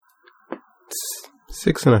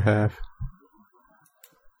6.5.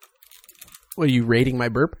 What, are you rating my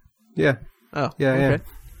burp? Yeah. Oh, Yeah, okay. yeah.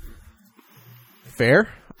 Fair.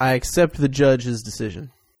 I accept the judge's decision.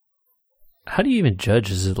 How do you even judge?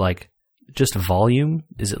 Is it like just volume?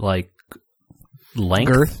 Is it like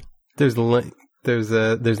length? Girth? There's the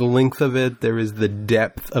length of it. There is the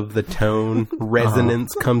depth of the tone.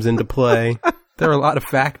 Resonance comes into play. There are a lot of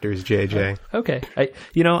factors, JJ. Okay.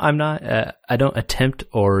 I'm not. I don't attempt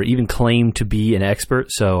or even claim to be an expert,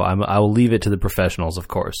 so I will leave it to the professionals, of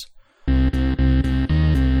course.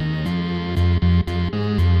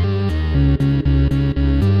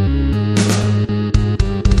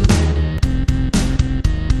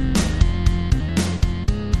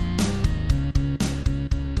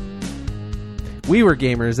 We Were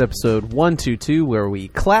Gamers, episode 122, where we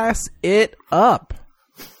class it up.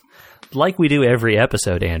 Like we do every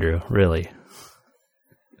episode, Andrew, really.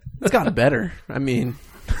 It's gotten better. I mean,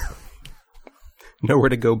 Nowhere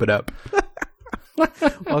to go but up.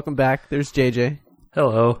 welcome back. There's JJ,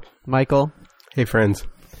 Hello. Michael, Hey, friends.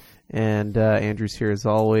 and Andrew's here as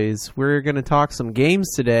always. We're going to talk some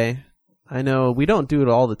games today. I know we don't do it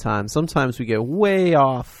all the time. Sometimes we get way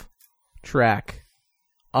off track.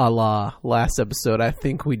 A la last episode, I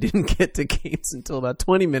think we didn't get to games until about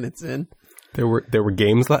 20 minutes in. There were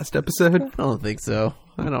games last episode? I don't think so.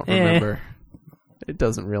 I don't remember. It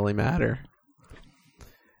doesn't really matter.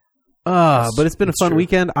 But it's been a fun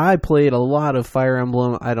weekend. I played a lot of Fire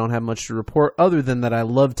Emblem. I don't have much to report other than that I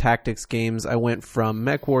love tactics games. I went from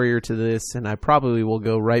MechWarrior to this, and I probably will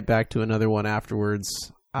go right back to another one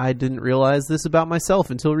afterwards. I didn't realize this about myself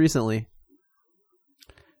until recently.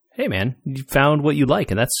 Hey, man, you found what you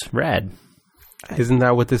like, and that's rad. Isn't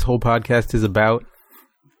that what this whole podcast is about?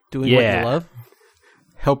 Doing what you love?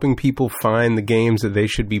 Helping people find the games that they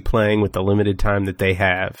should be playing with the limited time that they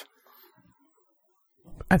have.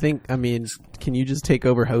 I mean, can you just take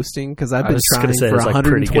over hosting? Because I've been was trying gonna say, for it's, like,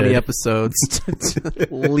 120 pretty good. episodes to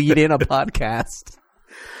lead in a podcast.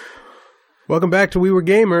 Welcome back to We Were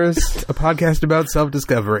Gamers, a podcast about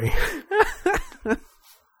self-discovery.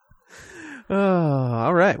 Oh,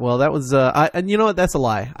 all right. Well, that was, and you know what? That's a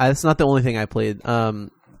lie. That's not the only thing I played.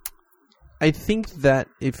 I think that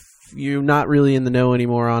if you're not really in the know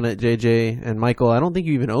anymore on it, JJ and Michael, I don't think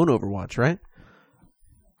you even own Overwatch, right?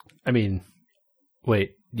 I mean,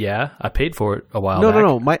 wait, yeah, I paid for it a while back.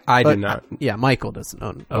 No. I did not. Yeah, Michael doesn't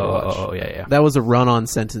own Overwatch. Oh, yeah. That was a run-on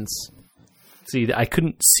sentence. See, I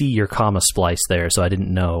couldn't see your comma splice there, so I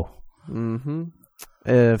didn't know. Mm-hmm.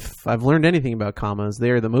 If I've learned anything about commas, they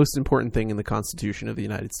are the most important thing in the Constitution of the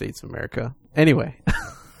United States of America. Anyway,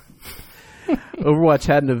 Overwatch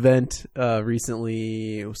had an event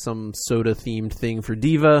recently, some soda-themed thing for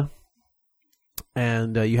Diva,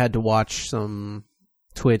 and you had to watch some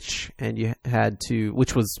Twitch, and you had to,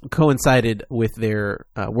 which was coincided with their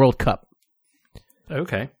World Cup.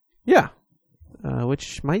 Okay. Yeah.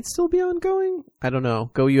 Which might still be ongoing. I don't know.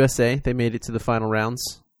 Go USA. They made it to the final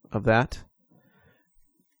rounds of that.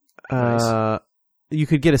 Nice. You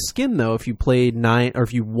could get a skin though if you played 9, or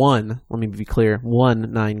if you won. Let me be clear: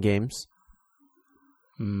 won 9 games.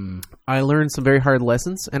 I learned some very hard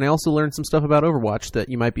lessons, and I also learned some stuff about Overwatch that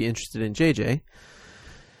you might be interested in, JJ.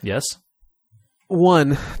 Yes.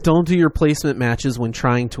 1, don't do your placement matches when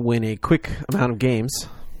trying to win a quick amount of games.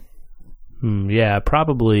 Yeah,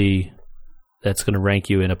 probably that's going to rank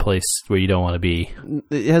you in a place where you don't want to be.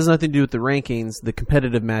 It has nothing to do with the rankings. The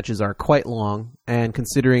competitive matches are quite long, and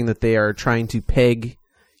considering that they are trying to peg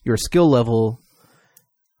your skill level,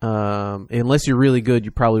 unless you're really good,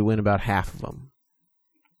 you probably win about half of them.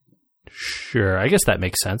 Sure, I guess that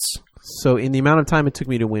makes sense. So in the amount of time it took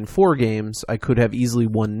me to win 4 games, I could have easily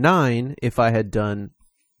won 9 if I had done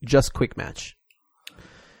just quick match.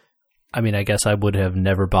 I mean, I guess I would have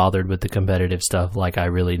never bothered with the competitive stuff like I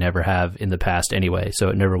really never have in the past anyway, so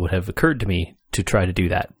it never would have occurred to me to try to do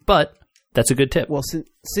that. But that's a good tip. Well,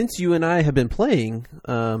 since you and I have been playing,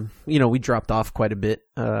 we dropped off quite a bit.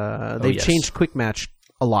 They've changed quick match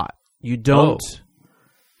a lot. You don't...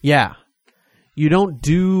 Yeah. You don't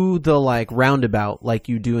do the roundabout like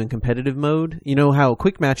you do in competitive mode. You know how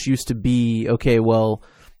quick match used to be, okay, well,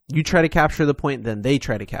 you try to capture the point, then they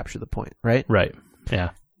try to capture the point, right? Right,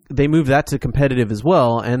 yeah. They moved that to competitive as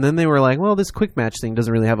well, and then they were like, well, this quick match thing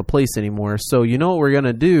doesn't really have a place anymore, so you know what we're going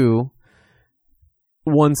to do?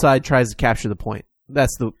 One side tries to capture the point.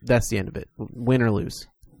 That's the end of it. Win or lose.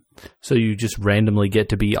 So you just randomly get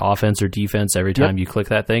to be offense or defense every time you click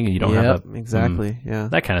that thing, and you don't have a... Exactly, yeah.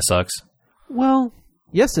 That kind of sucks. Well,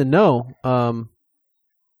 yes and no.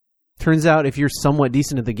 Turns out if you're somewhat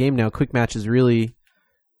decent at the game now, quick match has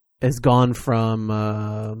gone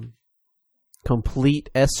from complete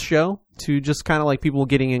S show to just kind of like people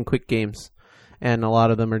getting in quick games, and a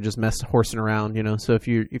lot of them are just horsing around, you know. So if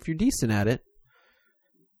you're decent at it,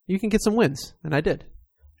 you can get some wins, and I did.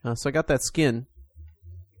 So I got that skin,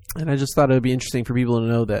 and I just thought it would be interesting for people to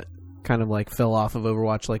know that kind of like fell off of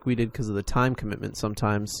Overwatch like we did because of the time commitment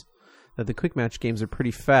sometimes, that the quick match games are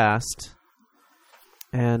pretty fast.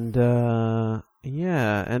 And some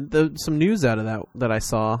news out of that I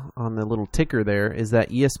saw on the little ticker there is that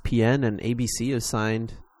ESPN and ABC have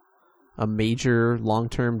signed a major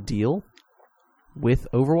long-term deal with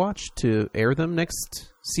Overwatch to air them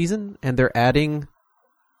next season, and they're adding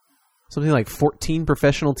something like 14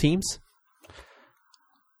 professional teams.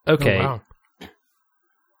 Okay. Oh,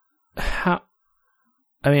 wow.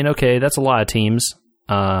 Okay, that's a lot of teams.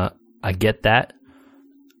 I get that.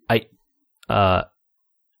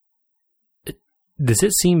 Does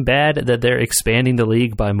it seem bad that they're expanding the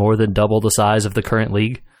league by more than double the size of the current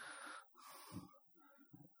league?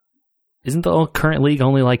 Isn't the current league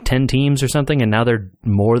only like 10 teams or something, and now they're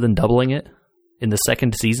more than doubling it in the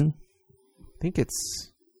second season? I think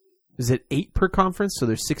is it 8 per conference, so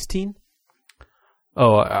there's 16?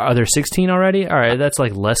 Oh, are there 16 already? All right, that's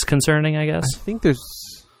like less concerning, I guess. I think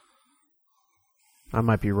I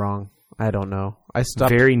might be wrong. I don't know. I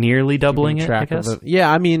stopped very nearly doubling it, I guess.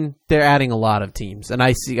 Yeah, I mean, they're adding a lot of teams, and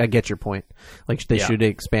I get your point. Like, they should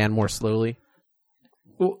expand more slowly.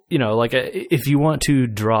 Well, you know, like if you want to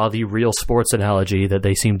draw the real sports analogy that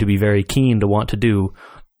they seem to be very keen to want to do,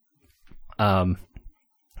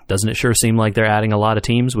 doesn't it sure seem like they're adding a lot of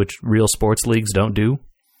teams, which real sports leagues don't do?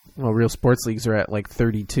 Well, real sports leagues are at like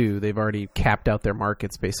 32. They've already capped out their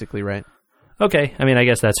markets, basically, right? Okay, I mean, I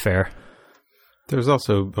guess that's fair. There's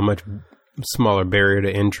also a much smaller barrier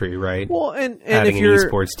to entry, right? Well, and adding if you're an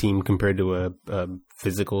esports team compared to a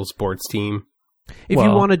physical sports team. If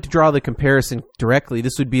you wanted to draw the comparison directly,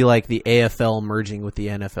 this would be like the AFL merging with the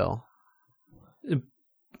NFL.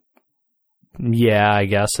 Yeah, I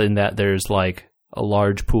guess, in that there's like a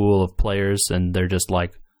large pool of players and they're just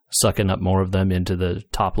like sucking up more of them into the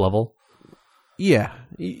top level. Yeah,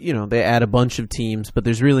 you know, they add a bunch of teams, but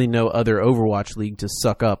there's really no other Overwatch league to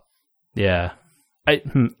suck up. Yeah. I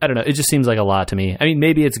don't know. It just seems like a lot to me. I mean,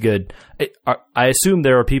 maybe it's good. I assume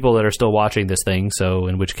there are people that are still watching this thing, so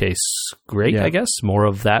in which case, great, I guess. More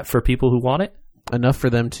of that for people who want it. Enough for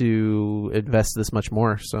them to invest this much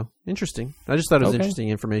more, so interesting. I just thought it was interesting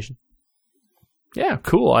information. Yeah,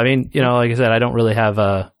 cool. I mean, you know, like I said, I don't really have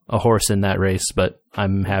a horse in that race, but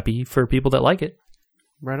I'm happy for people that like it.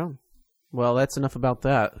 Right on. Well, that's enough about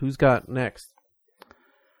that. Who's got next?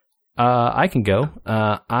 I can go.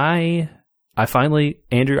 I finally,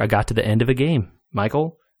 Andrew, I got to the end of a game.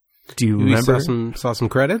 Michael, do you remember? Saw some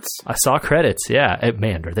credits? I saw credits, yeah.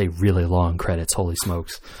 Man, are they really long credits, holy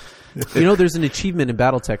smokes. You know, there's an achievement in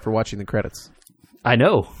BattleTech for watching the credits. I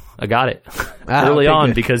know. I got it early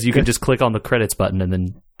on because you can just click on the credits button and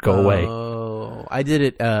then go away. Oh, I did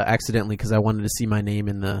it accidentally because I wanted to see my name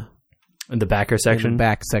in the backer section? In the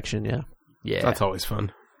back section, yeah. Yeah. That's always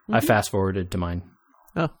fun. I fast-forwarded to mine.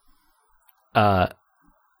 Oh.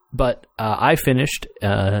 But I finished,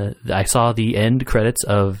 I saw the end credits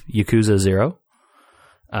of Yakuza 0.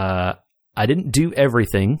 I didn't do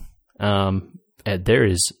everything. And there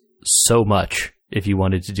is so much if you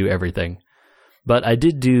wanted to do everything. But I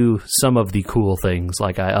did do some of the cool things,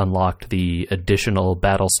 like I unlocked the additional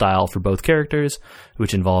battle style for both characters,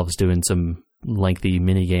 which involves doing some lengthy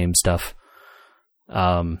minigame stuff.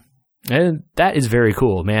 And that is very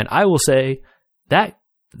cool, man. I will say that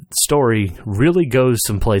story really goes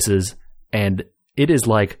some places, and it is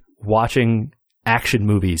like watching action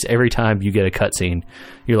movies. Every time you get a cutscene,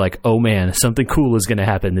 you're like, oh man, something cool is going to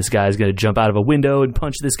happen. This guy's going to jump out of a window and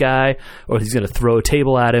punch this guy, or he's going to throw a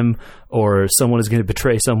table at him, or someone is going to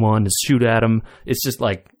betray someone and shoot at him. It's just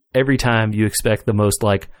like every time you expect the most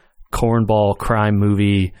like cornball crime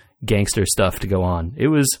movie gangster stuff to go on. It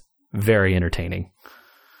was very entertaining.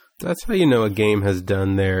 That's how you know a game has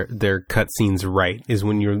done their cutscenes right, is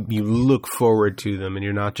when you look forward to them and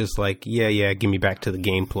you're not just like, yeah, give me back to the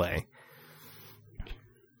gameplay.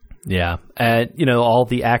 Yeah, and you know, all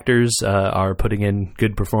the actors are putting in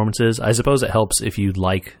good performances. I suppose it helps if you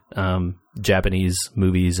like Japanese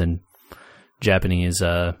movies and Japanese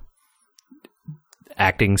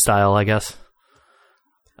acting style, I guess.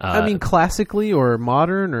 I mean, classically or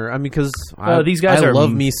modern, or I mean, because these guys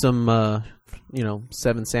love me some,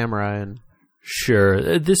 Seven Samurai and.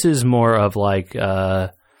 Sure, this is more of like,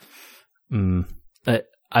 I don't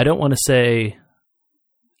want to say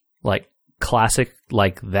like classic,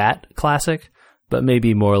 like that classic, but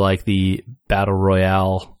maybe more like the battle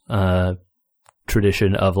royale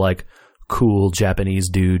tradition of like cool Japanese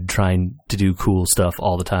dude trying to do cool stuff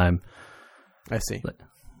all the time. I see.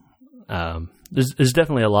 There's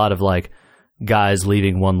definitely a lot of like guys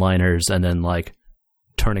leaving one-liners and then like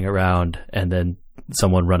turning around and then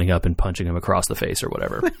someone running up and punching him across the face or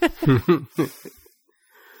whatever.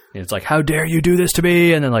 And it's like, how dare you do this to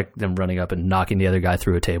me? And then like them running up and knocking the other guy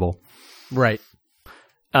through a table. Right.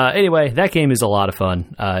 Anyway, that game is a lot of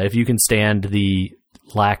fun. If you can stand the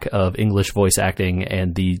lack of English voice acting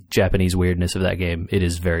and the Japanese weirdness of that game, it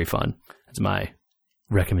is very fun. That's my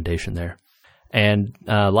recommendation there. And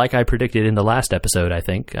like I predicted in the last episode, I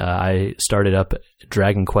think, I started up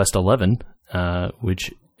Dragon Quest XI,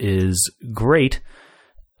 which is great.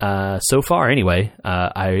 So far, anyway.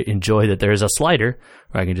 I enjoy that there's a slider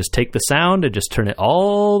where I can just take the sound and just turn it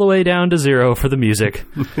all the way down to 0 for the music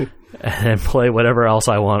and then play whatever else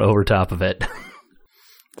I want over top of it.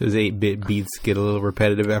 Those 8-bit beats get a little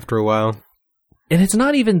repetitive after a while. And it's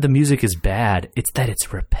not even the music is bad. It's that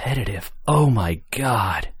it's repetitive. Oh my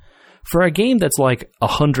God. For a game that's like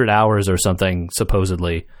 100 hours or something,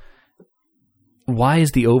 supposedly, why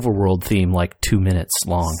is the overworld theme like 2 minutes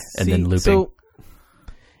long and then looping? So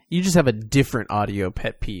you just have a different audio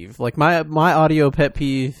pet peeve. Like my audio pet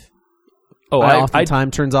peeve. I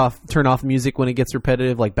oftentimes turn off music when it gets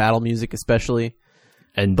repetitive, like battle music especially.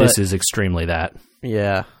 And this is extremely that.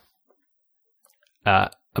 Yeah.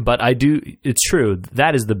 But I do. It's true.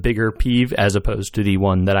 That is the bigger peeve as opposed to the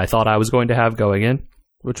one that I thought I was going to have going in,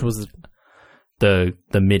 which was the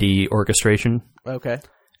MIDI orchestration. Okay.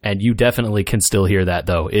 And you definitely can still hear that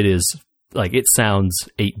though. It is like it sounds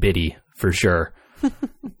 8-bitty for sure.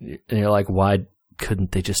 And you're like, why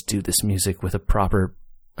couldn't they just do this music with a proper?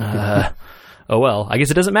 Oh well, I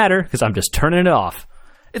guess it doesn't matter because I'm just turning it off.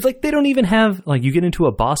 It's like they don't even have like you get into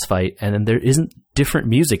a boss fight and then there isn't different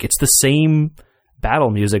music. It's the same battle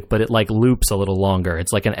music, but it like loops a little longer.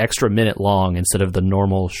 It's like an extra minute long instead of the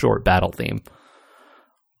normal short battle theme.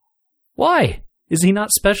 Why? Is he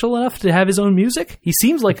not special enough to have his own music? He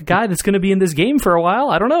seems like a guy that's going to be in this game for a while.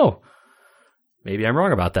 I don't know. Maybe I'm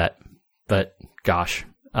wrong about that. But gosh.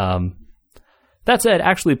 That said,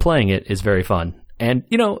 actually playing it is very fun. And,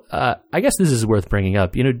 I guess this is worth bringing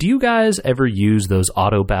up. Do you guys ever use those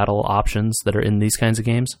auto battle options that are in these kinds of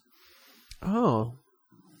games? Oh.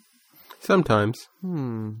 Sometimes.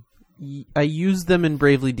 I use them in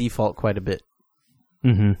Bravely Default quite a bit.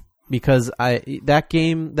 Mm-hmm. Because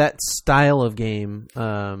that style of game,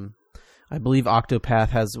 I believe Octopath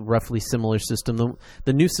has a roughly similar system.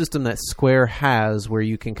 The new system that Square has where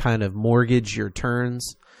you can kind of mortgage your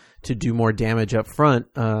turns to do more damage up front,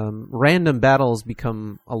 random battles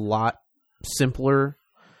become a lot simpler.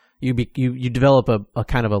 You develop a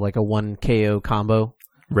kind of a 1 KO combo.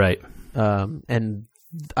 Right. And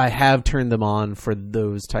I have turned them on for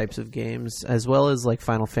those types of games, as well as like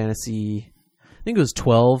Final Fantasy, I think it was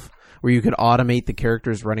 12, where you could automate the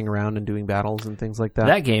characters running around and doing battles and things like that.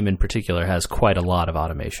 That game in particular has quite a lot of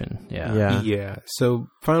automation. Yeah. So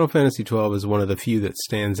Final Fantasy 12 is one of the few that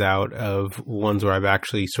stands out of ones where I've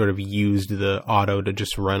actually sort of used the auto to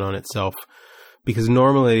just run on itself. Because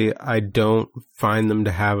normally I don't find them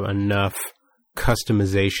to have enough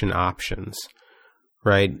customization options.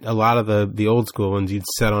 Right? A lot of the old school ones, you'd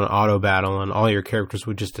set on auto battle and all your characters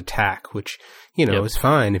would just attack, which, is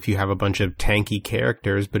fine if you have a bunch of tanky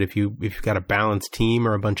characters, but if you've got a balanced team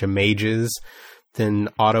or a bunch of mages, then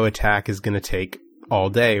auto attack is going to take all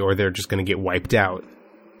day or they're just going to get wiped out.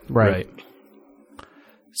 Right.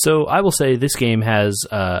 So I will say this game has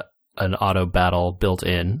an auto battle built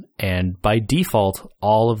in, and by default,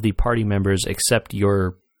 all of the party members except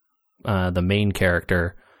your the main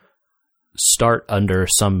character start under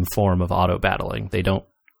some form of auto battling. They don't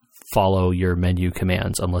follow your menu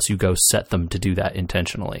commands unless you go set them to do that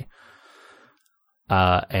intentionally.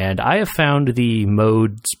 And I have found the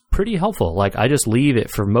modes pretty helpful. Like I just leave it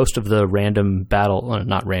for most of the random battle, well,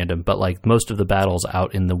 not random, but like most of the battles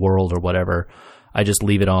out in the world or whatever. I just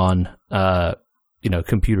leave it on,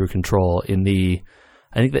 computer control I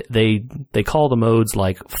think that they call the modes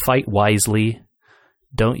like fight wisely,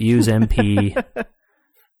 don't use MP,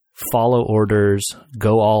 follow orders,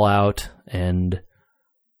 go all out, and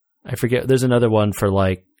I forget, there's another one for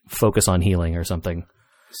like focus on healing or something.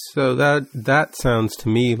 So that sounds to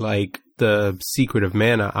me like the Secret of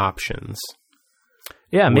Mana options.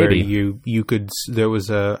 Yeah, maybe. Where you could, there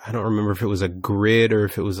was I don't remember if it was a grid or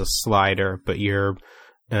if it was a slider, but your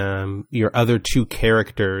other two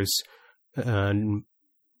characters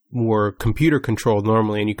were computer controlled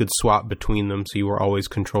normally, and you could swap between them, so you were always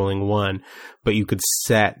controlling one, but you could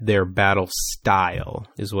set their battle style,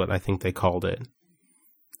 is what I think they called it.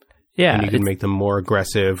 Yeah. And you could make them more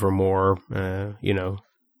aggressive or more,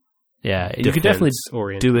 Yeah, you could definitely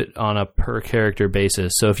do it on a per character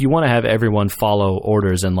basis. So if you want to have everyone follow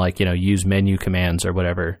orders and use menu commands or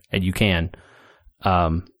whatever, and you can,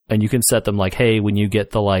 and you can set them like, hey, when you get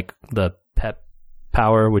the pep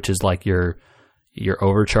power, which is like your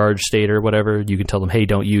overcharge state or whatever, you can tell them, hey,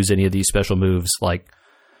 don't use any of these special moves. Like,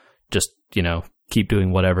 just keep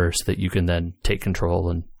doing whatever, so that you can then take control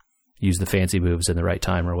and use the fancy moves in the right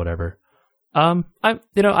time or whatever. I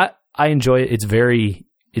enjoy it.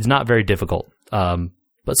 It's not very difficult.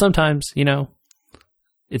 But sometimes,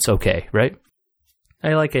 it's okay, right?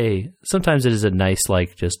 Sometimes it is a nice,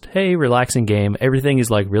 just, hey, relaxing game. Everything is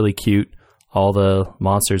really cute. All the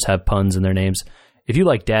monsters have puns in their names. If you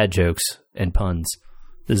like dad jokes and puns,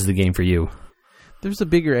 this is the game for you. There's a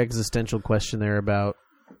bigger existential question there about,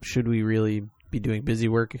 should we really be doing busy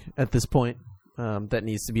work at this point that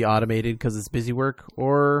needs to be automated because it's busy work?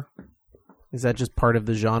 Or is that just part of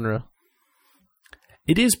the genre?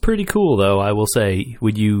 It is pretty cool, though, I will say,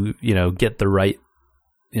 when you get the right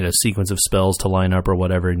sequence of spells to line up or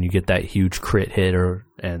whatever, and you get that huge crit hit,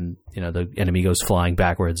 and the enemy goes flying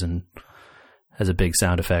backwards and has a big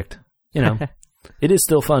sound effect. It is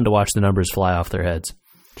still fun to watch the numbers fly off their heads.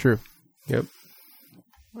 True. Yep.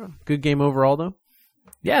 Well, good game overall, though?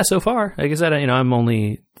 Yeah, so far. Like I said, I'm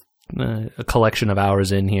only a collection of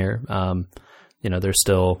hours in here. They're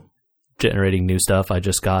still generating new stuff. I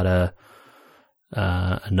just got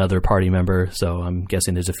another party member, so I'm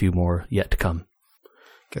guessing there's a few more yet to come.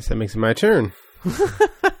 Guess that makes it my turn.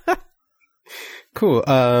 Cool.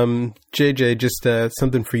 JJ, just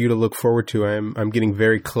something for you to look forward to. I'm getting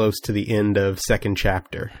very close to the end of second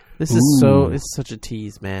chapter. This is it's such a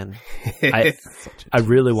tease, man. I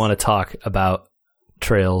really want to talk about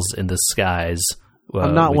Trails in the Skies.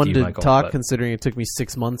 I'm not one to talk, considering it took me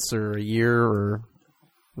 6 months or a year or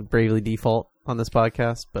Bravely Default on this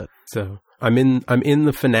podcast, but so I'm in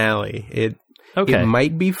the finale. It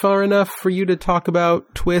might be far enough for you to talk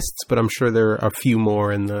about twists, but I'm sure there are a few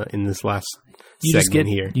more in this last segment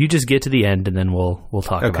here. You just get to the end, and then we'll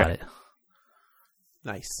talk about it.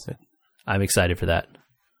 Nice. I'm excited for that.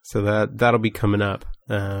 So that'll be coming up.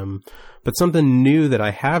 But something new that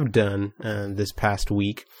I have done this past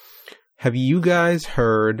week. Have you guys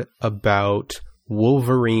heard about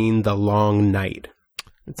Wolverine: The Long Night?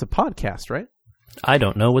 It's a podcast, right? I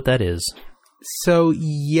don't know what that is. So,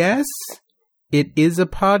 yes, it is a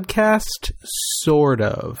podcast, sort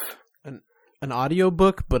of. An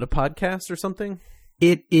audiobook, but a podcast or something?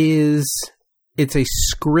 It's a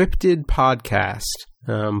scripted podcast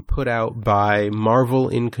put out by Marvel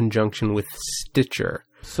in conjunction with Stitcher.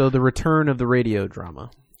 So the return of the radio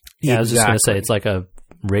drama. Yeah, I was just going to say, it's like a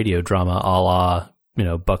radio drama a la,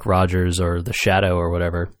 Buck Rogers or The Shadow or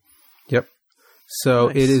whatever. Yep. So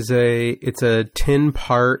nice. It's a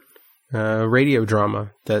 10-part radio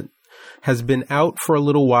drama that has been out for a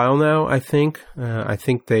little while now, I think. I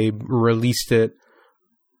think they released it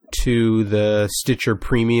to the Stitcher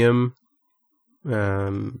Premium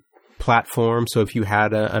platform. So if you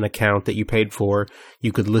had an account that you paid for,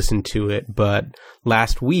 you could listen to it. But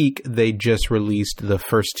last week, they just released the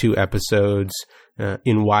first 2 episodes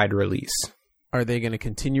in wide release. Are they going to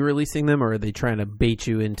continue releasing them, or are they trying to bait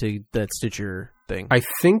you into that Stitcher thing? I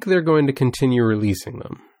think they're going to continue releasing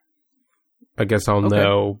them. I guess I'll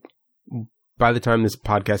know by the time this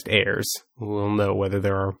podcast airs. We'll know whether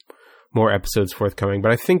there are more episodes forthcoming.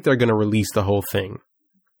 But I think they're going to release the whole thing.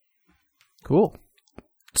 Cool.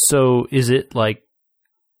 So is it like...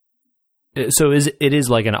 So it is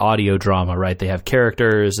like an audio drama, right? They have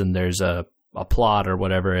characters and there's a plot or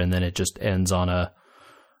whatever, and then it just ends on a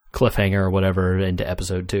cliffhanger or whatever into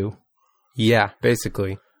episode 2. Yeah,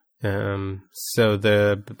 basically. So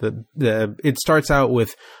it starts out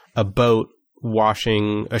with a boat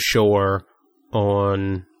washing ashore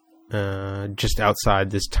on just outside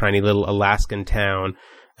this tiny little Alaskan town,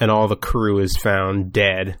 and all the crew is found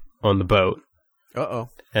dead on the boat. Uh-oh.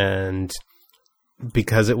 And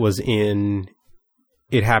because it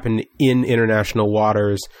happened in international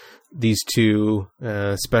waters, these 2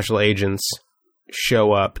 special agents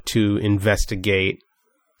show up to investigate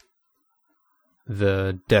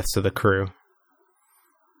the deaths of the crew.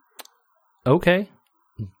 Okay.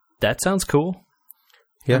 That sounds cool.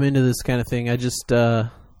 Yeah. I'm into this kind of thing. I just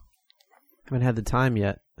haven't had the time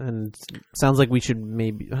yet. And it sounds like we should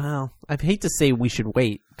maybe... Well, I hate to say we should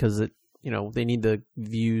wait, because they need the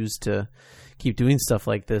views to keep doing stuff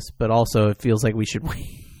like this, but also it feels like we should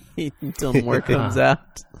wait until more comes out.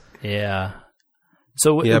 Yeah.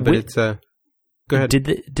 So yeah, but it's go ahead.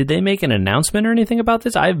 Did they make an announcement or anything about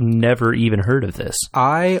this? I've never even heard of this.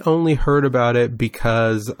 I only heard about it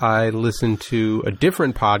because I listened to a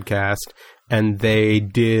different podcast, and they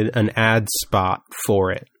did an ad spot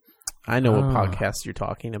for it. I know what podcast you're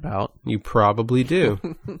talking about. You probably do.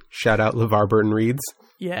 Shout out LeVar Burton Reads.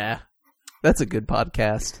 Yeah. That's a good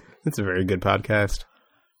podcast. It's a very good podcast.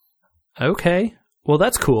 Okay. Well,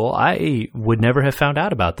 that's cool. I would never have found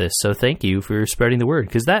out about this, so thank you for spreading the word.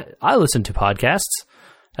 Because I listen to podcasts.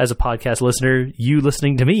 As a podcast listener, you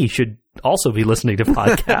listening to me should also be listening to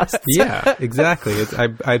podcasts. Yeah, exactly.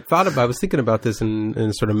 I was thinking about this in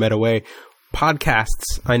a sort of meta way.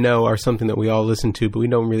 Podcasts, I know, are something that we all listen to, but we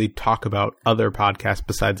don't really talk about other podcasts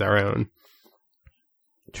besides our own.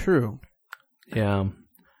 True. Yeah.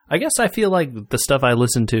 I guess I feel like the stuff I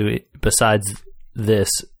listen to besides this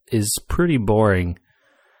is pretty boring.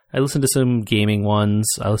 I listen to some gaming ones.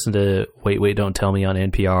 I listen to Wait, Don't Tell Me on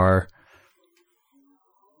NPR.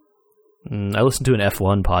 I listen to an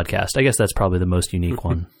F1 podcast. I guess that's probably the most unique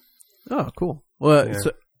one. Oh, cool. Well,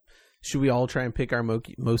 so should we all try and pick our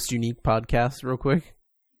most unique podcast real quick?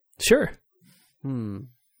 Sure. Well,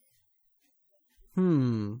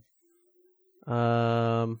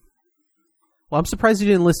 I'm surprised you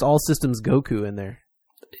didn't list All Systems Goku in there.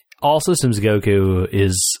 All Systems Goku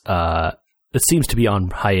is, it seems to be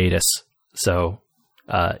on hiatus. So,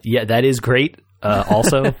 yeah, that is great,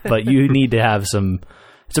 also, but you need to have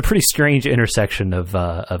it's a pretty strange intersection of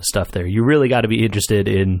stuff there. You really got to be interested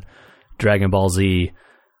in Dragon Ball Z,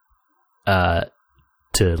 to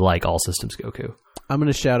like All Systems Goku. I'm going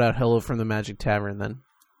to shout out Hello from the Magic Tavern then.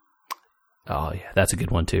 Oh, yeah, that's a good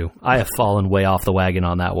one, too. I have fallen way off the wagon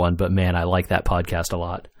on that one, but man, I like that podcast a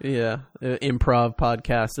lot. Yeah, improv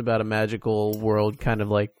podcast about a magical world, kind of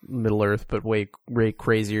like Middle Earth, but way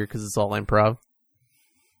crazier because it's all improv.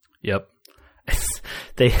 Yep.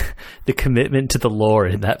 The commitment to the lore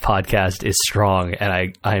in that podcast is strong, and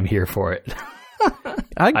I am here for it.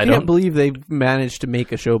 I can't believe they've managed to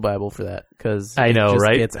make a show Bible for that, because I know,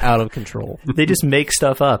 right? It's out of control. They just make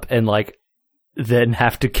stuff up and then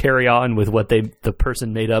have to carry on with what the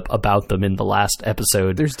person made up about them in the last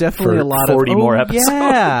episode. There's definitely a lot 40 of more episodes.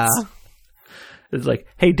 Yeah. It's like,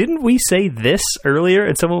 hey, didn't we say this earlier?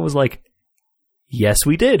 And someone was like, yes,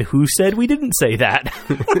 we did. Who said we didn't say that?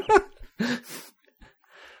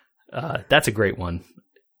 That's a great one.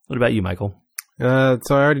 What about you, Michael? So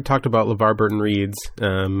I already talked about LeVar Burton Reads,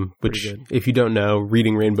 which, if you don't know,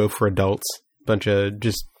 Reading Rainbow for Adults.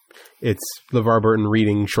 It's LeVar Burton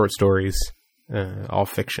reading short stories, all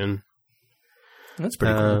fiction. That's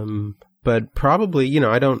pretty cool. But probably,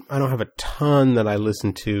 I don't have a ton that I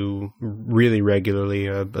listen to really regularly,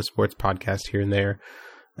 a sports podcast here and there.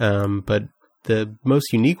 But the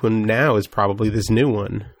most unique one now is probably this new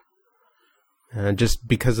one. Just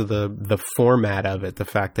because of the format of it, the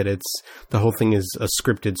fact that the whole thing is a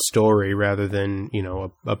scripted story rather than,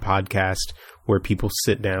 a podcast where people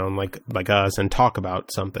sit down like us and talk about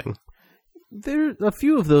something. There, a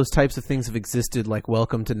few of those types of things have existed, like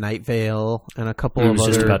Welcome to Night Vale and a couple of other... I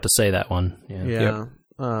was just about to say that one. Yeah.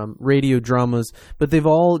 Radio dramas, but they've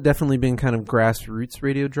all definitely been kind of grassroots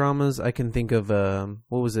radio dramas. I can think of,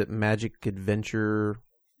 what was it, Magic Adventure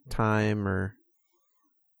Time, or...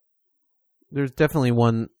 There's definitely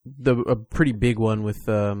a pretty big one with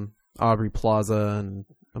Aubrey Plaza and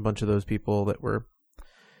a bunch of those people that were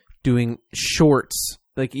doing shorts.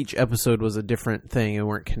 Like each episode was a different thing and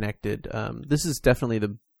weren't connected. This is definitely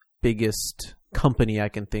the biggest company I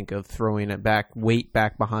can think of throwing it back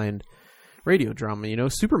behind radio drama.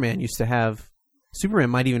 Superman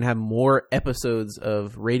might even have more episodes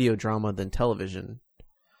of radio drama than television.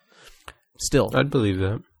 Still. I'd believe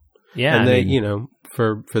that. Yeah. And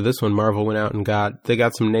for this one, Marvel went out and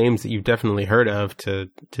got some names that you've definitely heard of to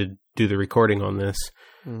do the recording on this.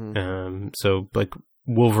 Mm-hmm. So like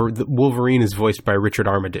Wolverine is voiced by Richard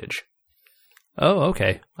Armitage. Oh,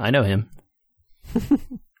 okay. I know him.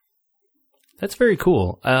 That's very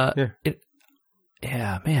cool.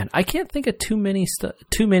 Yeah, man. I can't think of too many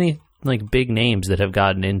like big names that have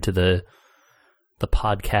gotten into the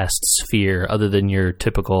podcast sphere other than your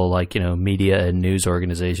typical media and news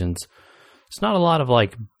organizations. It's not a lot of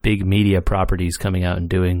big media properties coming out and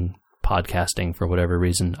doing podcasting for whatever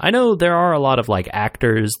reason. I know there are a lot of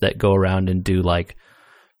actors that go around and do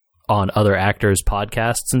on other actors'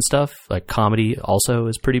 podcasts and stuff. Like comedy also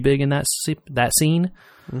is pretty big in that scene.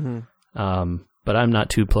 Mm-hmm. But I'm not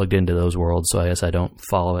too plugged into those worlds, so I guess I don't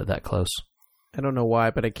follow it that close. I don't know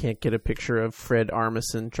why, but I can't get a picture of Fred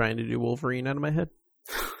Armisen trying to do Wolverine out of my head.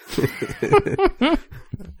 I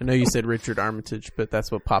know you said Richard Armitage, but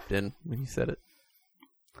that's what popped in when you said it.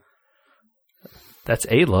 That's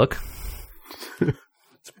a look.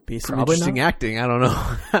 Be some interesting acting. I don't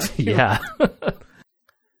know. Yeah.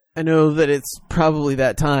 I know that it's probably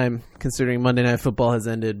that time, considering Monday Night Football has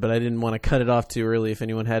ended, but I didn't want to cut it off too early if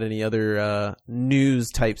anyone had any other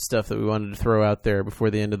news-type stuff that we wanted to throw out there before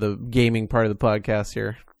the end of the gaming part of the podcast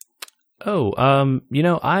here. Oh,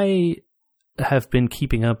 I have been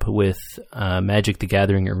keeping up with Magic the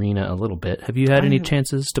Gathering Arena a little bit. Have you had any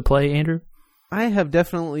chances to play, Andrew? I have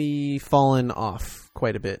definitely fallen off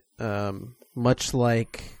quite a bit, much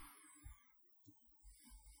like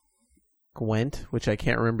Gwent, which I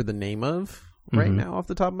can't remember the name of right now off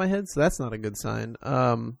the top of my head, so that's not a good sign.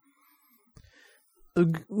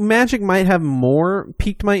 Magic might have more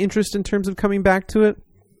piqued my interest in terms of coming back to it,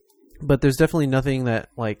 but there's definitely nothing that,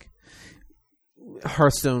 like,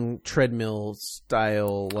 Hearthstone treadmill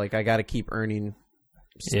style, like, I gotta keep earning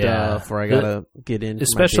stuff, or I gotta get in.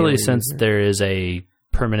 Especially since there is a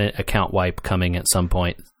permanent account wipe coming at some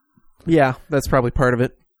point. Yeah, that's probably part of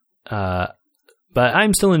it. But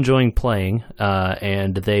I'm still enjoying playing,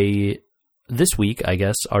 and this week, I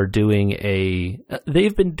guess, are doing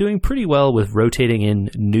they've been doing pretty well with rotating in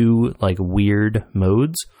new, like, weird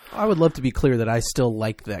modes. I would love to be clear that I still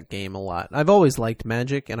like that game a lot. I've always liked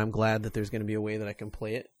Magic, and I'm glad that there's going to be a way that I can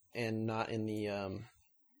play it, and not in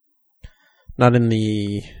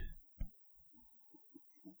the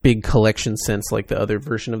big collection sense like the other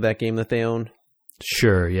version of that game that they own.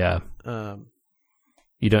 Sure, yeah.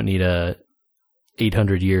 You don't need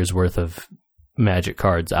 800 years worth of Magic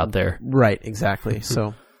cards out there. Right, exactly.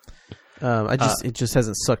 So it just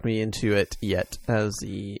hasn't sucked me into it yet as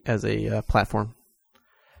a platform.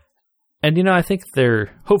 And I think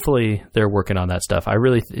hopefully they're working on that stuff.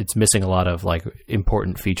 It's missing a lot of, like,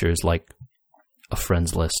 important features like a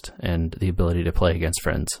friends list and the ability to play against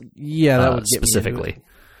friends. Yeah, that would get specifically.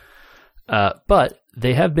 But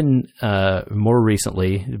they have been more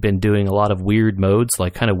recently been doing a lot of weird modes,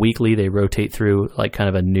 like kind of weekly. They rotate through, like, kind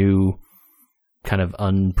of a new, kind of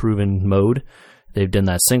unproven mode. They've done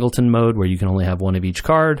that singleton mode where you can only have one of each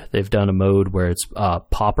card. They've done a mode where it's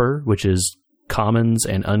pauper, which is commons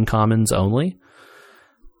and uncommons only.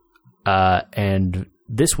 And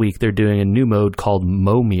this week they're doing a new mode called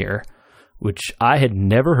Momir, which I had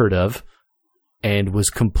never heard of and was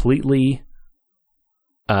completely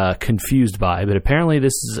confused by, but apparently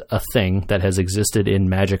this is a thing that has existed in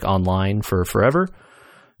Magic Online for forever,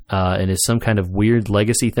 and is some kind of weird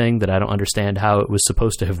legacy thing that I don't understand how it was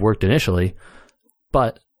supposed to have worked initially.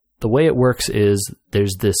 But the way it works is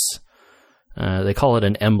there's this, they call it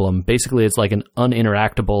an emblem. Basically, it's like an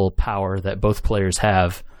uninteractable power that both players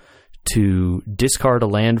have to discard a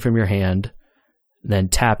land from your hand, then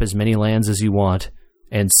tap as many lands as you want,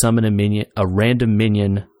 and summon a random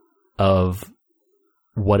minion of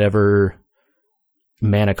whatever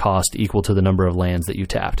mana cost equal to the number of lands that you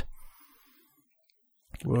tapped.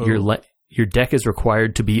 Your deck is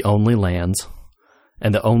required to be only lands,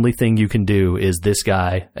 and the only thing you can do is this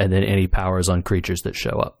guy, and then any powers on creatures that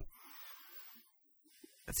show up.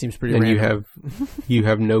 That seems pretty random. You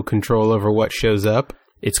have no control over what shows up.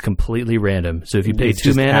 It's completely random. So if you pay it's 2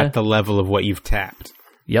 just mana at the level of what you've tapped.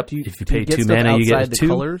 Yep. If you pay 2 mana, you get 2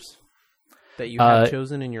 colors that you have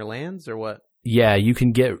chosen in your lands, or what? Yeah, you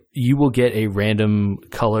will get a random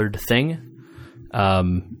colored thing.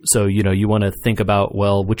 So, you want to think about,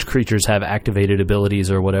 well, which creatures have activated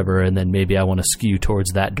abilities or whatever, and then maybe I want to skew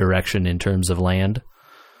towards that direction in terms of land.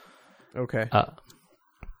 Okay.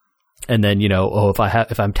 And then,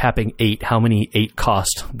 if I'm tapping 8, how many 8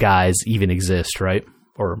 cost guys even exist, right?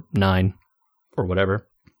 Or 9 or whatever.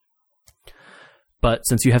 But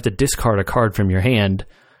since you have to discard a card from your hand,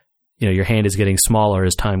 your hand is getting smaller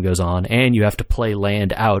as time goes on, and you have to play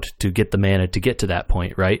land out to get the mana to get to that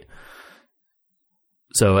point, right?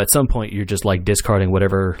 So at some point, you're just, like, discarding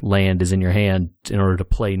whatever land is in your hand in order to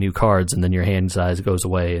play new cards, and then your hand size goes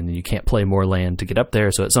away, and you can't play more land to get up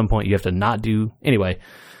there. So at some point, you have to not do... Anyway,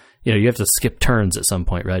 you have to skip turns at some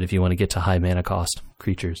point, right, if you want to get to high mana cost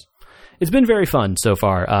creatures. It's been very fun so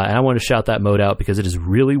far, and I want to shout that mode out because it is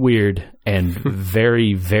really weird and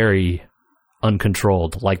very, very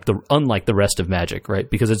uncontrolled, unlike the rest of Magic, right?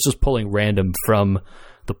 Because it's just pulling random from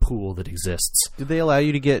the pool that exists. Do they allow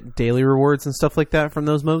you to get daily rewards and stuff like that from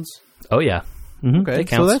those modes? Oh, yeah. Mm-hmm. Okay,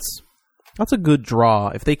 so that's a good draw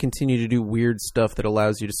if they continue to do weird stuff that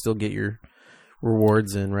allows you to still get your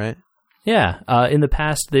rewards in, right? Yeah. In the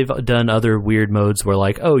past, they've done other weird modes where,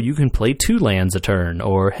 like, oh, you can play 2 lands a turn,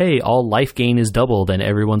 or, hey, all life gain is doubled and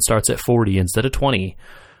everyone starts at 40 instead of 20.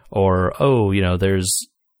 Or, oh, there's...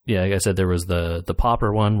 Yeah, like I said, there was the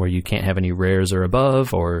pauper one where you can't have any rares or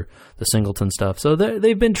above, or the singleton stuff. So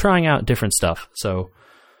they've been trying out different stuff. So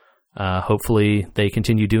hopefully they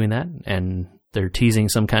continue doing that, and They're teasing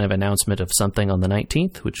some kind of announcement of something on the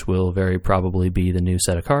 19th, which will very probably be the new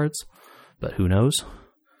set of cards, but who knows?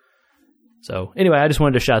 So anyway, I just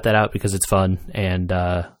wanted to shout that out because it's fun, and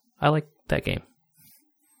I like that game.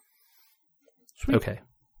 Sweet. Okay.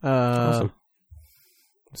 Awesome.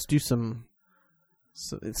 Let's do some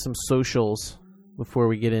socials before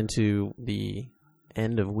we get into the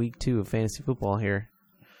end of week 2 of fantasy football here.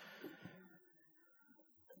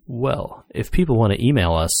 Well, if people want to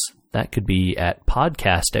email us, that could be at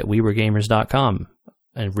podcast@wewergamers.com,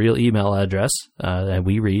 a real email address that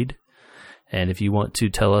we read. And if you want to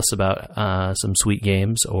tell us about some sweet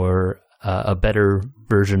games or a better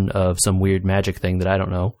version of some weird magic thing that I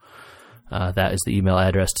don't know, that is the email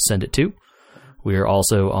address to send it to. We are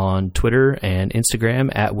also on Twitter and Instagram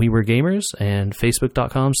at WeWereGamers and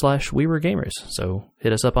Facebook.com/WeWereGamers. So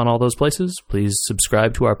hit us up on all those places. Please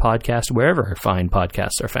subscribe to our podcast wherever fine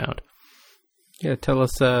podcasts are found. Yeah, tell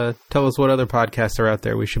us what other podcasts are out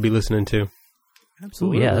there we should be listening to.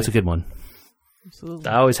 Absolutely. Ooh, yeah, that's a good one. Absolutely.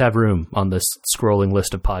 I always have room on this scrolling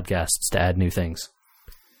list of podcasts to add new things.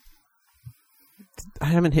 I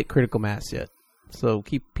haven't hit critical mass yet, so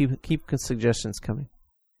keep suggestions coming.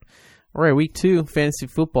 All right, week 2, fantasy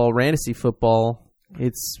football, Rantasy football.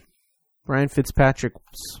 It's Ryan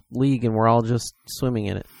Fitzpatrick's league, and we're all just swimming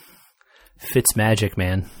in it. Fitzmagic,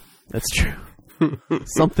 man. That's true.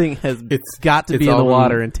 Something has got to be in the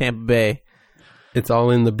water in Tampa Bay. It's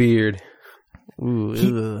all in the beard.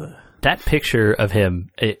 Ooh, that picture of him,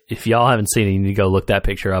 if y'all haven't seen it, you need to go look that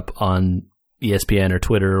picture up on ESPN or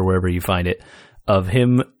Twitter or wherever you find it, of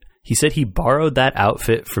him. He said he borrowed that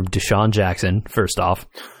outfit from Deshaun Jackson, first off.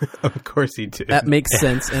 Of course he did. That makes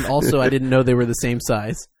sense. And also, I didn't know they were the same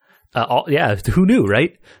size. Yeah, who knew,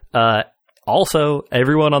 right? Also,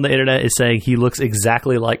 everyone on the internet is saying he looks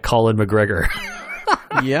exactly like Colin McGregor.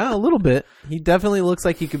 Yeah, a little bit. He definitely looks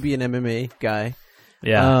like he could be an MMA guy.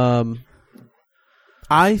 Yeah.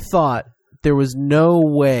 I thought there was no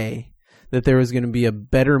way that there was going to be a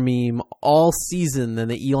better meme all season than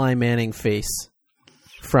the Eli Manning face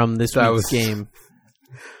from this week's game.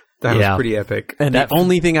 That was pretty epic. And the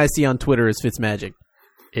only thing I see on Twitter is Fitzmagic.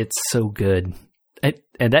 It's so good.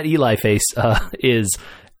 And that Eli face is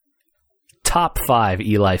top 5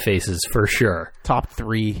 Eli faces for sure. Top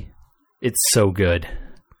 3. It's so good.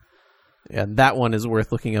 Yeah, that one is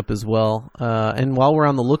worth looking up as well. And while we're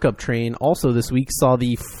on the lookup train, also this week saw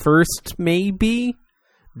the first maybe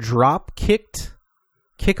drop-kicked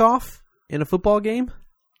kickoff in a football game.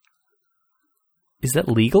 Is that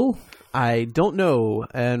legal? I don't know,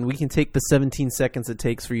 and we can take the 17 seconds it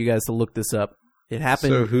takes for you guys to look this up. It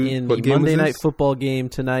happened in the Monday Night Football game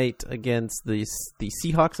tonight against the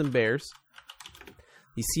Seahawks and Bears.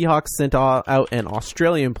 The Seahawks sent out an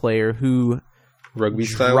Australian player who rugby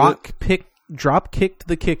style drop kicked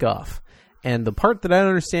the kickoff. And the part that I don't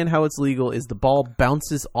understand how it's legal is the ball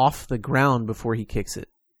bounces off the ground before he kicks it.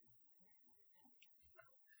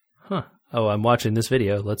 Huh. Oh, I'm watching this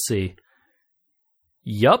video. Let's see.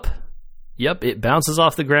 Yup. It bounces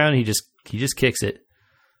off the ground. He just kicks it.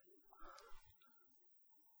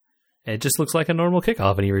 It just looks like a normal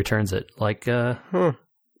kickoff, and he returns it.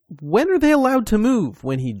 When are they allowed to move?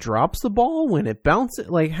 When he drops the ball? When it bounces?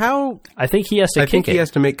 Like, how? I think he has to kick it. I think he has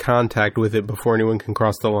to make contact with it before anyone can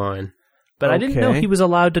cross the line. But okay. I didn't know he was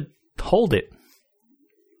allowed to hold it.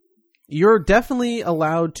 You're definitely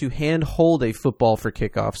allowed to hand hold a football for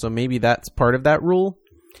kickoff, so maybe that's part of that rule.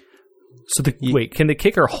 So wait, can the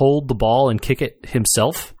kicker hold the ball and kick it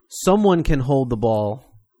himself? Someone can hold the ball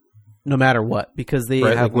no matter what, because they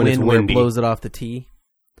have wind where it blows it off the tee.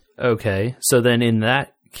 Okay, so then in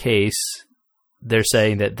that case, they're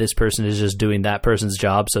saying that this person is just doing that person's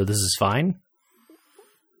job, so this is fine?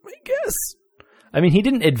 I guess. I mean, he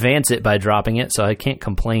didn't advance it by dropping it, so I can't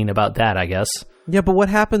complain about that, I guess. Yeah, but what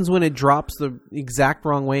happens when it drops the exact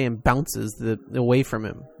wrong way and bounces away from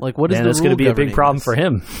him? Like, what is the rule? That's going to be a big problem for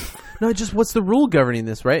him. No, just what's the rule governing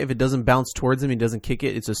this, right? If it doesn't bounce towards him, he doesn't kick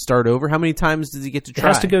it, it's a start over. How many times does he get to try?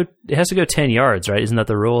 It has to go 10 yards, right? Isn't that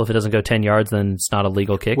the rule? If it doesn't go 10 yards, then it's not a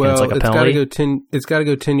legal kick, and it's like a penalty? It's got to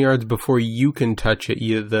go 10 yards before you can touch it.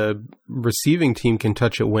 The receiving team can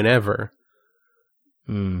touch it whenever.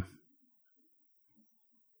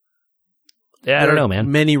 Yeah, I don't know,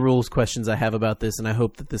 man. Many rules questions I have about this, and I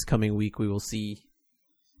hope that this coming week we will see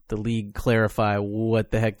the league clarify what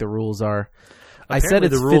the heck the rules are. Apparently I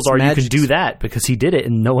said the rules are you can do that because he did it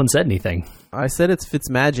and no one said anything. I said it's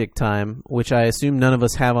Fitzmagic time, which I assume none of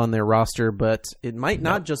us have on their roster, but it might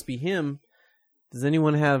not just be him. Does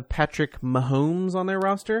anyone have Patrick Mahomes on their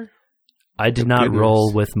roster? I did not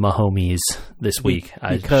roll with Mahomes this week.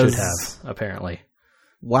 I should have, apparently.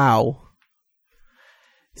 Wow.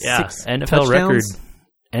 Yeah, 6 NFL touchdowns.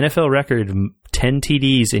 NFL record, 10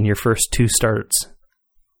 TDs in your first 2 starts.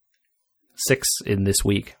 6 in this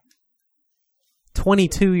week.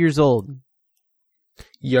 22 years old.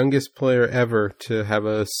 Youngest player ever to have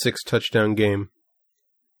a 6 touchdown game.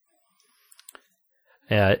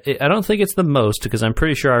 Yeah, I don't think it's the most because I'm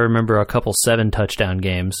pretty sure I remember a couple 7 touchdown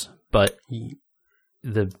games, but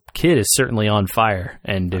the kid is certainly on fire.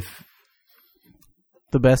 And if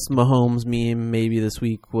The best Mahomes meme maybe this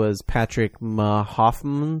week was Patrick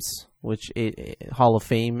Mahomes, which a Hall of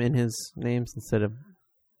Fame in his names instead of...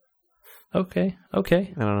 Okay. I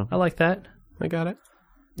don't know. I like that. I got it.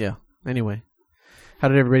 Yeah. Anyway, how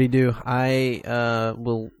did everybody do? I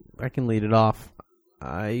can lead it off.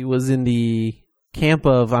 I was in the camp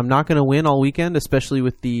of I'm not going to win all weekend, especially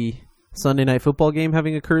with the Sunday Night Football game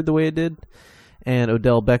having occurred the way it did, and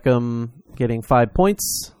Odell Beckham getting 5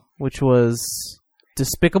 points, which was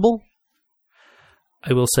despicable.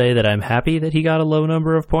 I will say that I'm happy that he got a low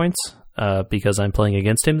number of points because I'm playing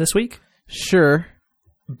against him this week. Sure,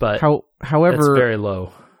 but however, that's very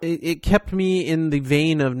low. It kept me in the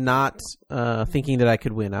vein of not thinking that I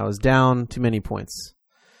could win. I was down too many points.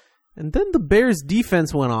 And then the Bears'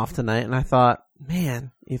 defense went off tonight, and I thought,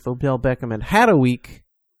 man, if Odell Beckham had a week,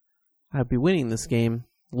 I'd be winning this game.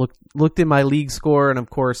 Looked in my league score, and of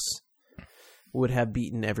course, would have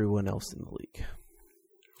beaten everyone else in the league.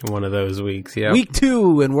 One of those weeks, yeah. Week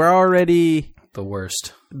 2, and we're already... The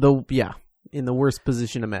worst. In the worst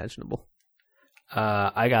position imaginable.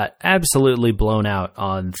 I got absolutely blown out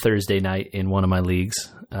on Thursday night in one of my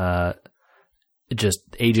leagues. Just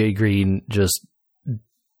AJ Green just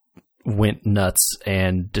went nuts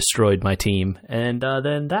and destroyed my team. And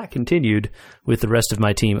then that continued with the rest of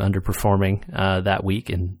my team underperforming that week.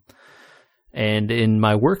 And in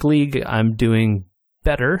my work league, I'm doing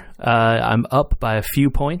better. I'm up by a few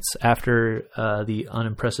points after the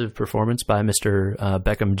unimpressive performance by Mr.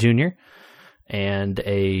 Beckham Jr. and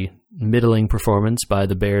a middling performance by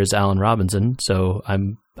the Bears' Allen Robinson. So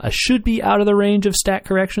I should be out of the range of stat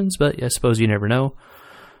corrections, but I suppose you never know.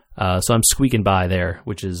 So I'm squeaking by there,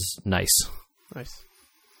 which is nice. Nice.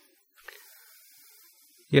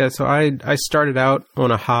 Yeah, so I started out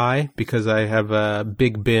on a high because I have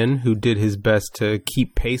Big Ben, who did his best to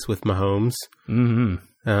keep pace with Mahomes,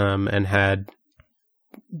 and had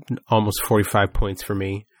almost 45 points for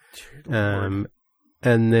me.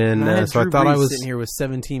 And then, so I thought I was sitting here with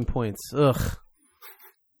 17 points. Ugh.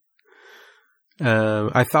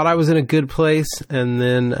 I thought I was in a good place, and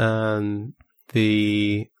then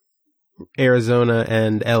the Arizona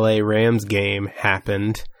and LA Rams game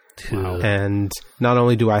happened. Wow. And not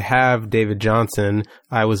only do I have David Johnson,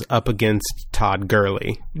 I was up against Todd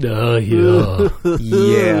Gurley. Yeah.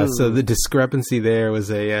 Yeah, so the discrepancy there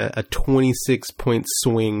was a 26-point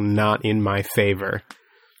swing not in my favor.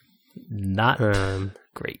 Not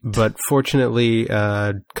great. But fortunately,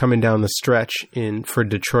 coming down the stretch for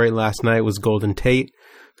Detroit last night was Golden Tate,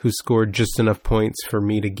 who scored just enough points for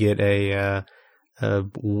me to get a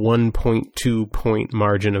 1.2 point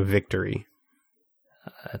margin of victory.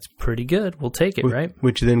 That's pretty good. We'll take it, right?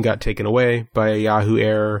 Which then got taken away by a Yahoo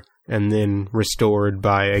error and then restored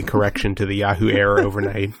by a correction to the Yahoo error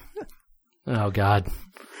overnight. Oh, God.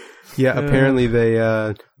 Yeah, apparently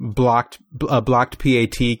they blocked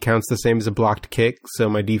PAT counts the same as a blocked kick, so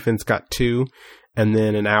my defense got 2. And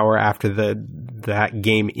then an hour after that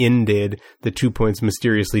game ended, the 2 points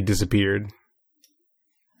mysteriously disappeared.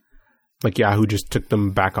 Like Yahoo just took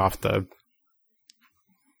them back off the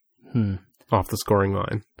scoring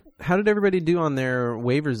line. How did everybody do on their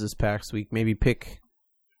waivers this past week? Maybe pick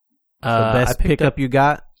the best pickup you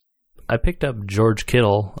got? I picked up George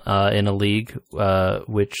Kittle in a league,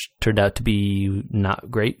 which turned out to be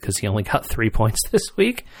not great because he only got 3 points this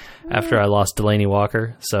week after I lost Delaney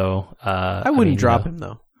Walker. So I wouldn't drop him,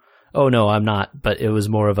 though. Oh, no, I'm not. But it was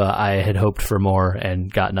more of I had hoped for more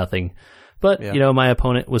and got nothing. But, my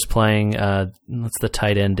opponent was playing, what's the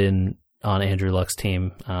tight end on Andrew Luck's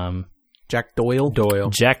team? Jack Doyle?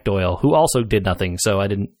 Jack Doyle, who also did nothing. So I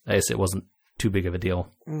guess it wasn't too big of a deal.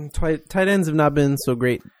 Tight ends have not been so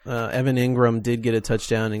great. Evan Ingram did get a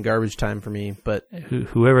touchdown in garbage time for me, but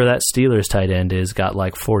whoever that Steelers tight end is got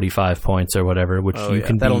like 45 points or whatever, which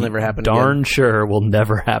that'll never happen. Darn sure will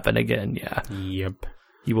never happen again. Yeah. Yep.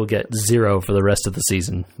 You will get 0 for the rest of the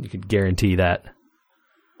season. You can guarantee that.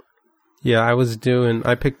 Yeah, I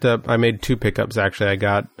made 2 pickups actually. I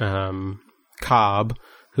got Cobb,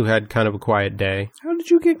 who had kind of a quiet day. How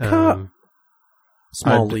did you get Cobb?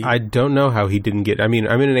 Small league. I don't know how he didn't get. I mean,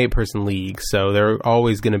 I'm in an 8-person league, so there are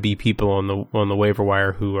always going to be people on the waiver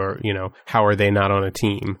wire who are, how are they not on a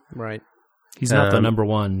team? Right. He's not the number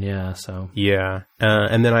one, yeah. So yeah,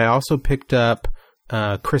 and then I also picked up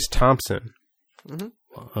Chris Thompson for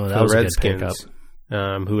the Redskins,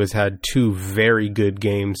 who has had 2 very good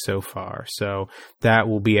games so far. So that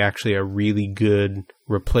will be actually a really good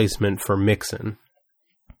replacement for Mixon.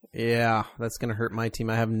 Yeah, that's going to hurt my team.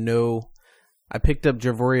 I picked up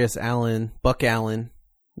Javorius Allen, Buck Allen,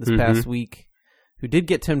 this past week, who did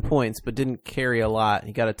get 10 points, but didn't carry a lot.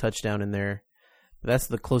 He got a touchdown in there. But that's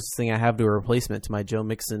the closest thing I have to a replacement to my Joe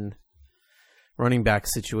Mixon running back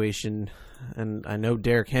situation. And I know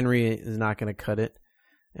Derrick Henry is not going to cut it.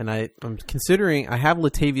 And I'm considering, I have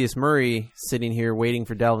Latavius Murray sitting here waiting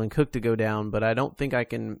for Dalvin Cook to go down, but I don't think I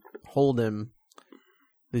can hold him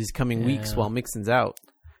these coming weeks while Mixon's out.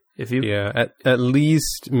 At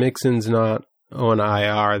least Mixon's not on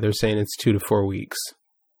IR. They're saying it's 2 to 4 weeks.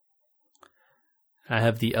 I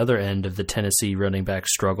have the other end of the Tennessee running back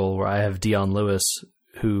struggle where I have Dion Lewis,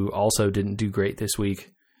 who also didn't do great this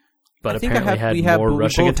week, but apparently had more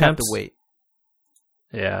rushing attempts. Have to wait.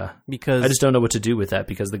 Yeah, because I just don't know what to do with that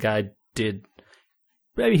because the guy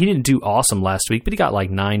maybe he didn't do awesome last week, but he got like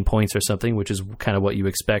 9 points or something, which is kind of what you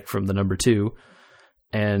expect from the number 2.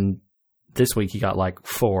 And this week he got like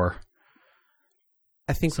 4.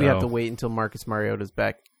 I think we have to wait until Marcus Mariota's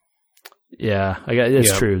back. Yeah,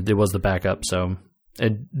 it's true. It was the backup. So,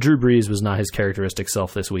 and Drew Brees was not his characteristic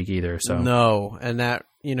self this week either. So no, and that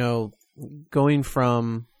going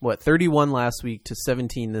from 31 last week to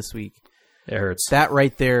 17 this week, it hurts. That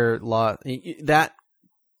right there, that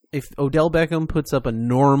if Odell Beckham puts up a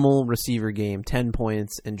normal receiver game, 10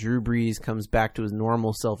 points, and Drew Brees comes back to his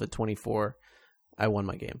normal self at 24, I won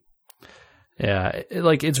my game. Yeah,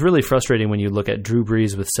 it's really frustrating when you look at Drew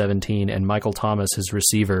Brees with 17 and Michael Thomas, his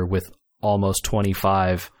receiver, with almost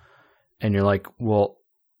 25, and you're like, well,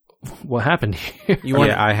 what happened here?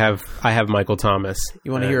 I have Michael Thomas.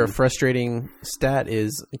 You want to hear a frustrating stat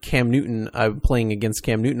is Cam Newton. I'm playing against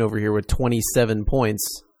Cam Newton over here with 27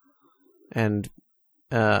 points, and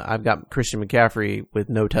I've got Christian McCaffrey with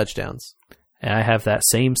no touchdowns. And I have that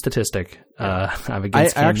same statistic. I'm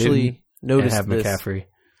against Cam Newton noticed and have McCaffrey.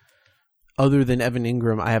 Other than Evan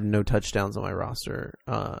Ingram, I have no touchdowns on my roster,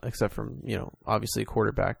 except from, obviously a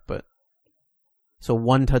quarterback. But so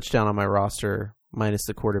 1 touchdown on my roster minus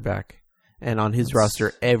the quarterback. And on his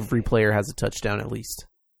roster, every player has a touchdown at least.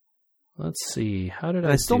 Let's see. How did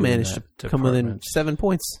I still managed to come within 7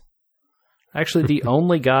 points? Actually, the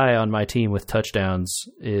only guy on my team with touchdowns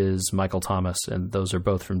is Michael Thomas, and those are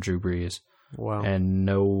both from Drew Brees. Wow. And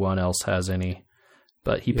no one else has any.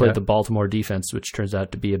 But he played the Baltimore defense, which turns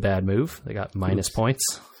out to be a bad move. They got minus points.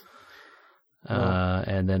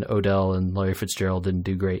 And then Odell and Larry Fitzgerald didn't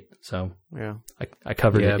do great. So I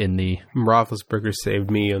covered it in the... Roethlisberger saved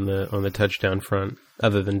me on the touchdown front,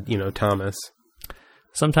 other than, Thomas.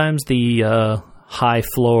 Sometimes the high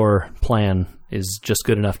floor plan is just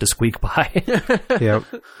good enough to squeak by. Yep.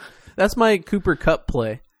 That's my Cooper Kupp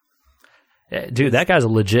play. Dude, that guy's a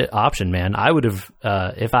legit option, man. I would have,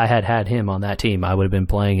 if I had him on that team, I would have been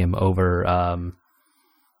playing him over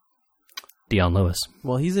Dion Lewis.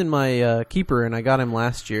 Well, he's in my keeper, and I got him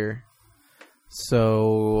last year.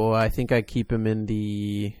 So I think I keep him in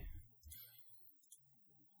the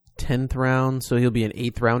 10th round, so he'll be an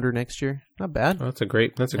 8th rounder next year. Not bad. Oh, that's a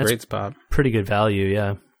great spot. Pretty good value,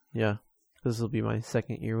 yeah. Yeah, this will be my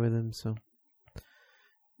 2nd year with him, so...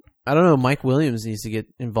 I don't know. Mike Williams needs to get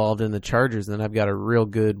involved in the Chargers, and then I've got a real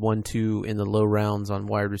good 1-2 in the low rounds on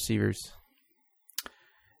wide receivers.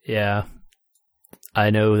 Yeah.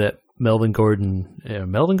 I know that Melvin Gordon?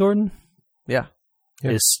 Yeah.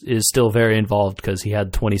 Is still very involved because he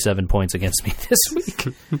had 27 points against me this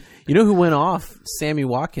week. You know who went off? Sammy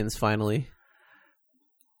Watkins, finally.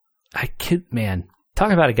 Man,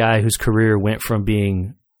 talk about a guy whose career went from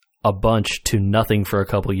being a bunch to nothing for a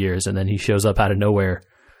couple years, and then he shows up out of nowhere.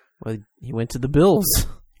 Well, he went to the Bills.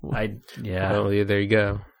 Well, yeah, there you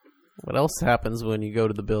go. What else happens when you go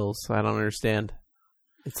to the Bills? I don't understand.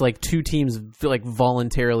 It's like 2 teams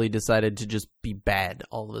voluntarily decided to just be bad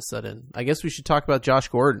all of a sudden. I guess we should talk about Josh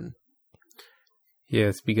Gordon.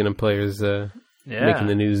 Yeah, speaking of players making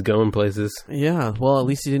the news going places. Yeah, well, at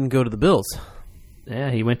least he didn't go to the Bills.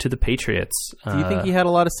 Yeah, he went to the Patriots. Do you think he had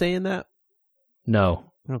a lot of say in that?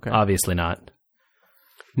 No. Okay. Obviously not.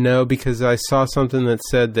 No, because I saw something that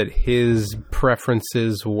said that his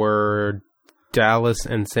preferences were Dallas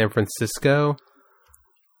and San Francisco.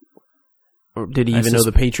 Or did he even know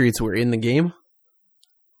the Patriots were in the game?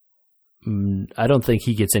 I don't think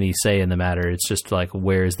he gets any say in the matter. It's just like,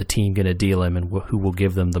 where is the team going to deal him and who will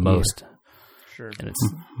give them the most? Sure. And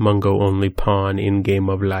it's Mungo only pawn in Game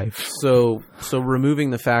of Life. So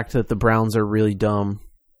removing the fact that the Browns are really dumb,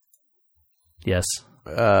 Yes.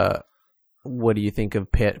 What do you think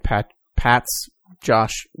of Pat's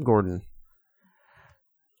Josh Gordon?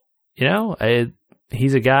 You know,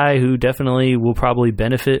 he's a guy who definitely will probably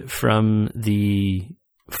benefit from the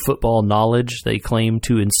football knowledge they claim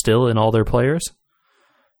to instill in all their players.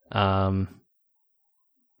 I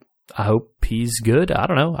hope he's good. I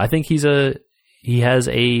don't know. I think he has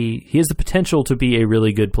the potential to be a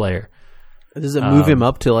really good player. Does it move him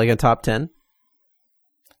up to like a top 10?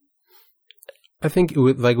 I think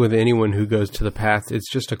with anyone who goes to the Pats, it's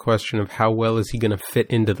just a question of how well is he going to fit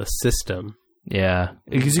into the system. Yeah,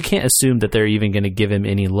 because you can't assume that they're even going to give him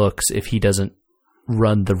any looks if he doesn't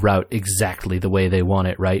run the route exactly the way they want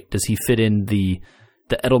it, right? Does he fit in the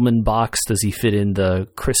Edelman box? Does he fit in the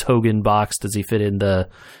Chris Hogan box? Does he fit in the,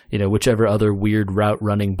 whichever other weird route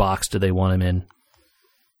running box do they want him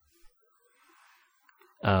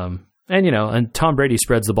in? And Tom Brady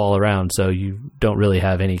spreads the ball around, so you don't really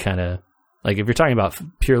have any kind of, like, if you're talking about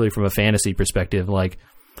purely from a fantasy perspective, like,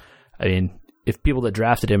 I mean, if people that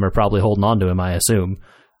drafted him are probably holding on to him, I assume.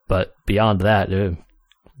 But beyond that,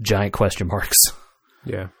 giant question marks.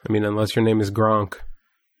 Yeah. I mean, unless your name is Gronk.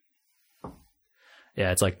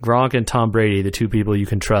 Yeah, it's like Gronk and Tom Brady, the two people you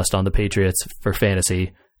can trust on the Patriots for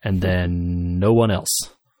fantasy, and then no one else.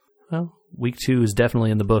 Well, week 2 is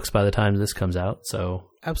definitely in the books by the time this comes out, so...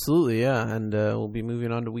 Absolutely, yeah, and we'll be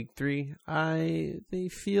moving on to week 3. They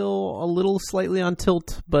feel a little slightly on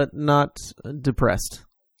tilt, but not depressed.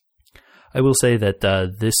 I will say that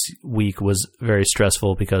this week was very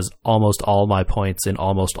stressful because almost all my points and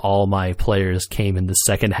almost all my players came in the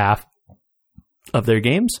second half of their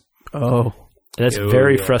games. Oh. And that's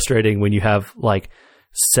very frustrating when you have like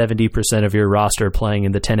 70% of your roster playing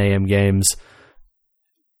in the 10 a.m. games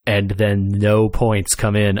and then no points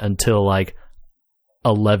come in until like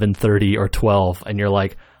 11:30 or 12, and you're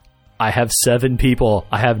like, I have 7 people.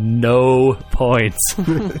 I have no points.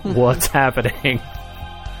 What's happening?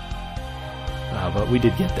 But we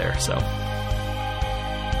did get there, so...